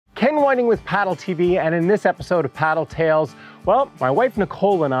Ken Whiting with Paddle TV, and in this episode of Paddle Tales, well, my wife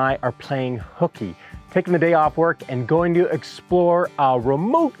Nicole and I are playing hooky, taking the day off work and going to explore a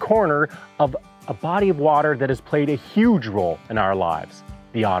remote corner of a body of water that has played a huge role in our lives,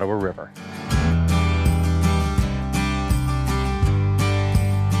 the Ottawa River.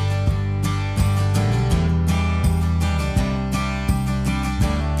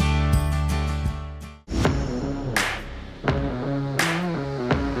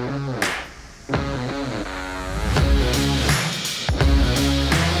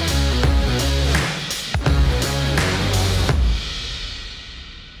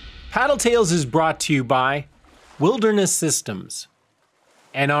 Paddle Tales is brought to you by Wilderness Systems,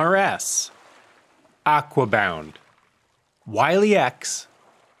 NRS, Aquabound, Wiley X,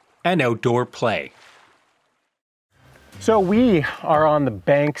 and Outdoor Play. So we are on the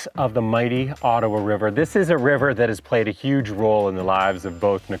banks of the mighty Ottawa River. This is a river that has played a huge role in the lives of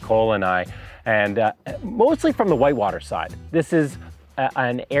both Nicole and I, and mostly from the whitewater side. This is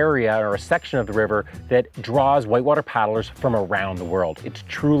an area or a section of the river that draws whitewater paddlers from around the world. It's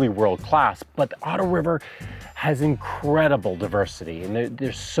truly world class, but the Ottawa River has incredible diversity, and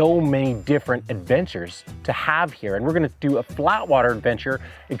there's so many different adventures to have here. And we're gonna do a flatwater adventure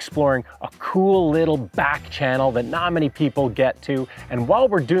exploring a cool little back channel that not many people get to. And while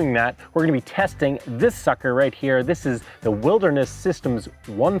we're doing that, we're gonna be testing this sucker right here. This is the Wilderness Systems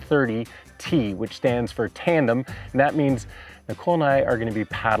 130T, which stands for Tandem, and that means Nicole and I are going to be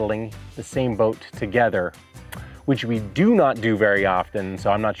paddling the same boat together, which we do not do very often,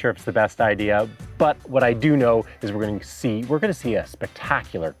 so I'm not sure if it's the best idea, but what I do know is we're going to see a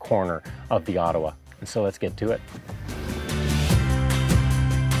spectacular corner of the Ottawa. And so let's get to it.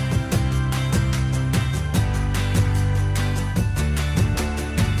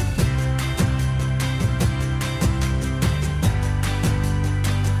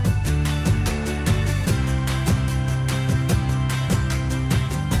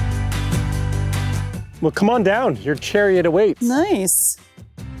 Well, come on down. Your chariot awaits. Nice.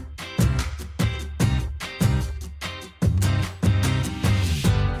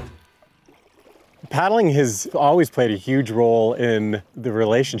 Paddling has always played a huge role in the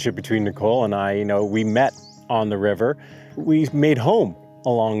relationship between Nicole and I. You know, we met on the river. We made home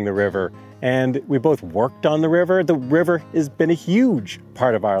along the river, and we both worked on the river. The river has been a huge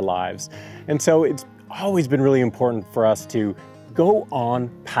part of our lives. And so it's always been really important for us to go on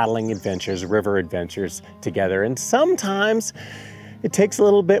paddling adventures, river adventures together. And sometimes it takes a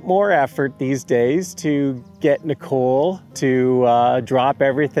little bit more effort these days to get Nicole to drop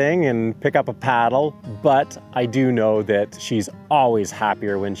everything and pick up a paddle, but I do know that she's always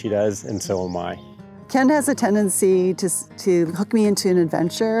happier when she does, and so am I. Ken has a tendency to hook me into an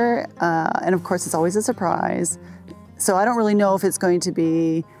adventure, and of course it's always a surprise. So I don't really know if it's going to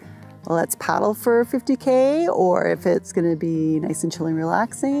be let's paddle for 50K, or if it's gonna be nice and chill and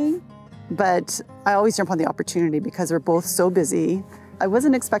relaxing. But I always jump on the opportunity because we're both so busy. I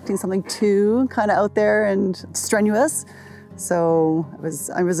wasn't expecting something too kind of out there and strenuous. So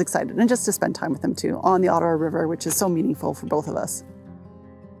I was excited, and just to spend time with them too on the Ottawa River, which is so meaningful for both of us.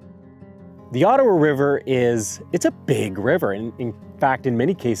 The Ottawa River it's a big river. In fact, in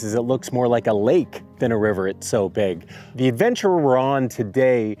many cases, it looks more like a lake than a river, it's so big. The adventure we're on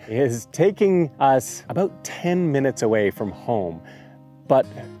today is taking us about 10 minutes away from home. But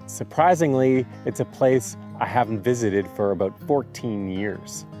surprisingly, it's a place I haven't visited for about 14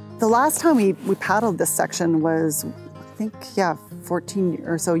 years. The last time we paddled this section was, I think, 14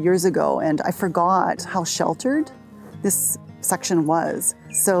 or so years ago, and I forgot how sheltered this section was.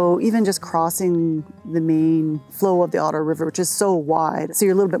 So even just crossing the main flow of the Ottawa River, which is so wide, so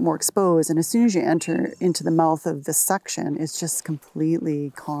you're a little bit more exposed, and as soon as you enter into the mouth of this section, it just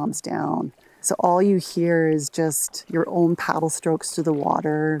completely calms down. So all you hear is just your own paddle strokes through the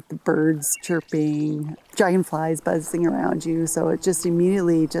water, the birds chirping, dragonflies buzzing around you. So it just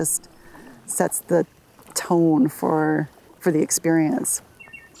immediately just sets the tone for the experience.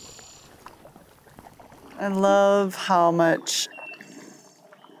 I love how much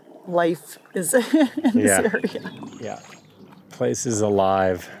life is in this area. Yeah, place is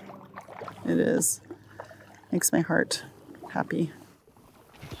alive. It is. Makes my heart happy.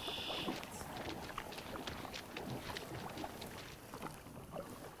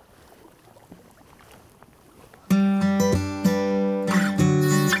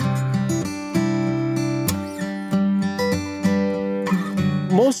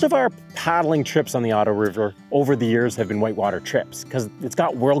 Most of our paddling trips on the Ottawa River over the years have been whitewater trips because it's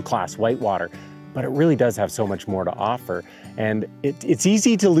got world-class whitewater. but it really does have so much more to offer. And it's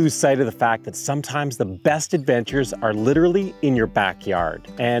easy to lose sight of the fact that sometimes the best adventures are literally in your backyard.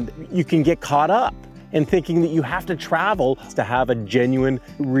 And you can get caught up in thinking that you have to travel to have a genuine,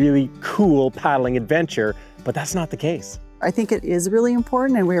 really cool paddling adventure, but that's not the case. I think it is really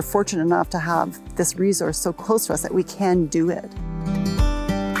important, and we are fortunate enough to have this resource so close to us that we can do it.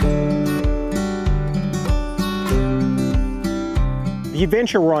 The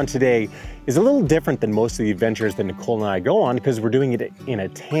adventure we're on today is a little different than most of the adventures that Nicole and I go on because we're doing it in a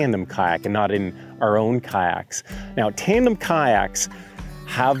tandem kayak and not in our own kayaks. Now, tandem kayaks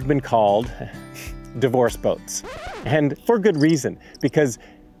have been called divorce boats, and for good reason, because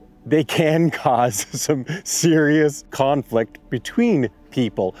they can cause some serious conflict between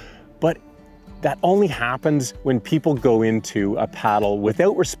people. But that only happens when people go into a paddle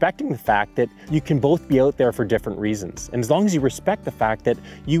without respecting the fact that you can both be out there for different reasons. And as long as you respect the fact that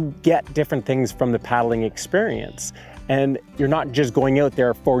you get different things from the paddling experience, and you're not just going out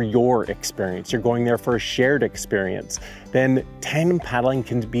there for your experience, you're going there for a shared experience, then tandem paddling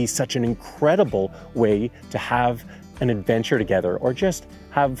can be such an incredible way to have an adventure together or just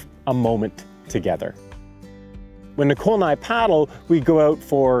have a moment together. When Nicole and I paddle, we go out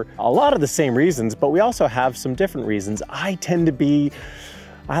for a lot of the same reasons, but we also have some different reasons. I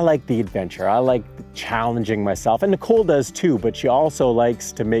like the adventure. I like challenging myself, and Nicole does too, but she also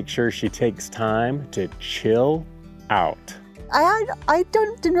likes to make sure she takes time to chill out. I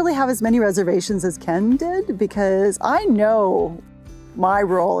didn't really have as many reservations as Ken did, because I know my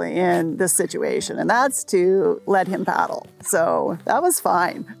role in this situation, and that's to let him paddle. So that was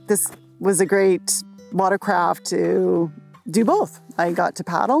fine. This was a great watercraft to do both. I got to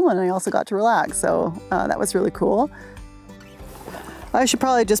paddle and I also got to relax. So that was really cool. I should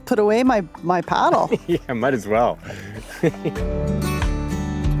probably just put away my paddle. Yeah, might as well.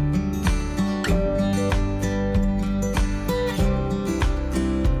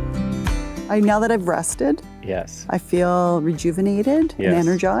 Now that I've rested, yes, I feel rejuvenated and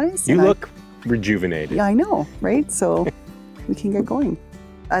energized. You look rejuvenated. Yeah, I know, right? So we can get going.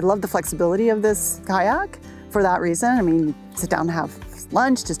 I love the flexibility of this kayak for that reason. I mean, sit down and have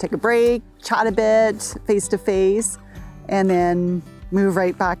lunch, just take a break, chat a bit, face to face, and then move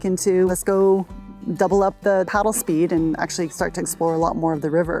right back into, let's go double up the paddle speed and actually start to explore a lot more of the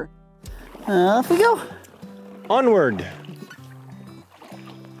river. Off we go. Onward.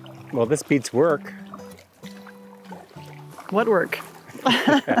 Well, this beats work. What work?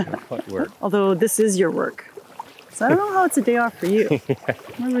 What work? Although this is your work. So I don't know how it's a day off for you.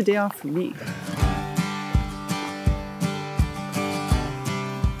 It's a day off for me.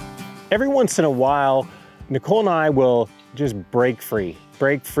 Every once in a while, Nicole and I will just break free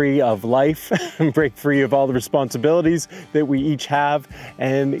of life, break free of all the responsibilities that we each have,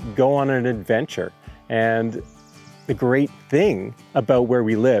 and go on an adventure. And the great thing about where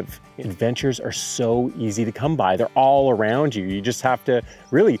we live, adventures are so easy to come by. They're all around you. You just have to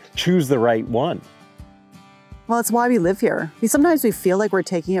really choose the right one. Well, it's why we live here. Sometimes we feel like we're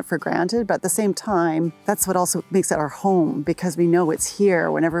taking it for granted, but at the same time, that's what also makes it our home, because we know it's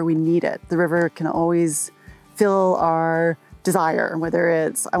here whenever we need it. The river can always fill our desire, whether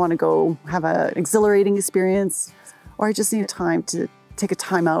it's I want to go have an exhilarating experience, or I just need time to take a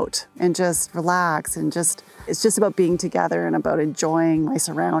time out and just relax, and it's just about being together and about enjoying my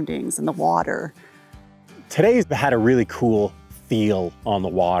surroundings and the water. Today's had a really cool feel on the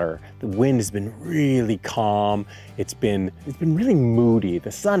water. The wind has been really calm. It's been really moody.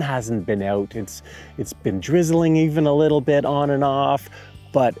 The sun hasn't been out. It's been drizzling even a little bit on and off,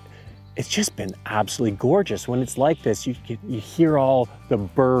 but it's just been absolutely gorgeous. When it's like this, you hear all the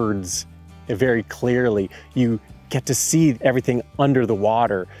birds very clearly. You get to see everything under the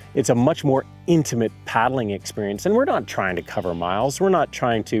water. It's a much more intimate paddling experience, and we're not trying to cover miles. We're not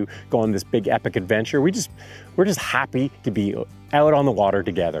trying to go on this big epic adventure. We're just happy to be out on the water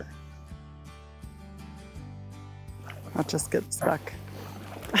together. I'll just get stuck.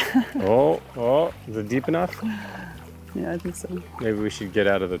 Oh, is it deep enough? Yeah, I think so. Maybe we should get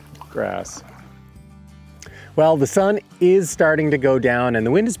out of the grass. Well, the sun is starting to go down and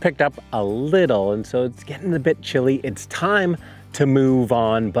the wind has picked up a little, and so it's getting a bit chilly. It's time to move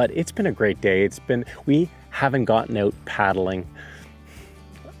on, but it's been a great day. We haven't gotten out paddling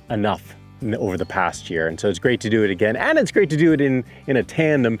enough over the past year, and so it's great to do it again, and it's great to do it in a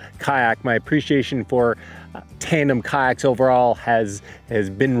tandem kayak. My appreciation for tandem kayaks overall has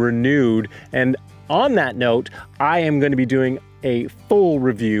been renewed, and on that note, I am going to be doing a full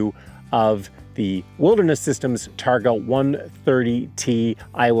review of the the Wilderness Systems Targa 130T.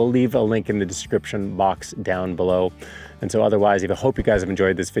 I will leave a link in the description box down below. And so otherwise, I hope you guys have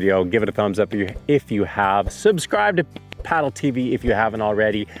enjoyed this video. Give it a thumbs up if you have. Subscribe to Paddle TV if you haven't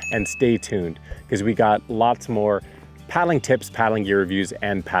already, and stay tuned because we got lots more paddling tips, paddling gear reviews,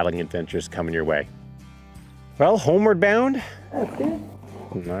 and paddling adventures coming your way. Well, homeward bound? That's good.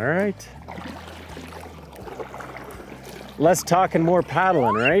 All right. Less talking, more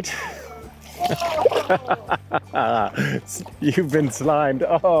paddling, right? You've been slimed.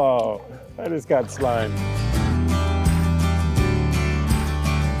 Oh, I just got slimed.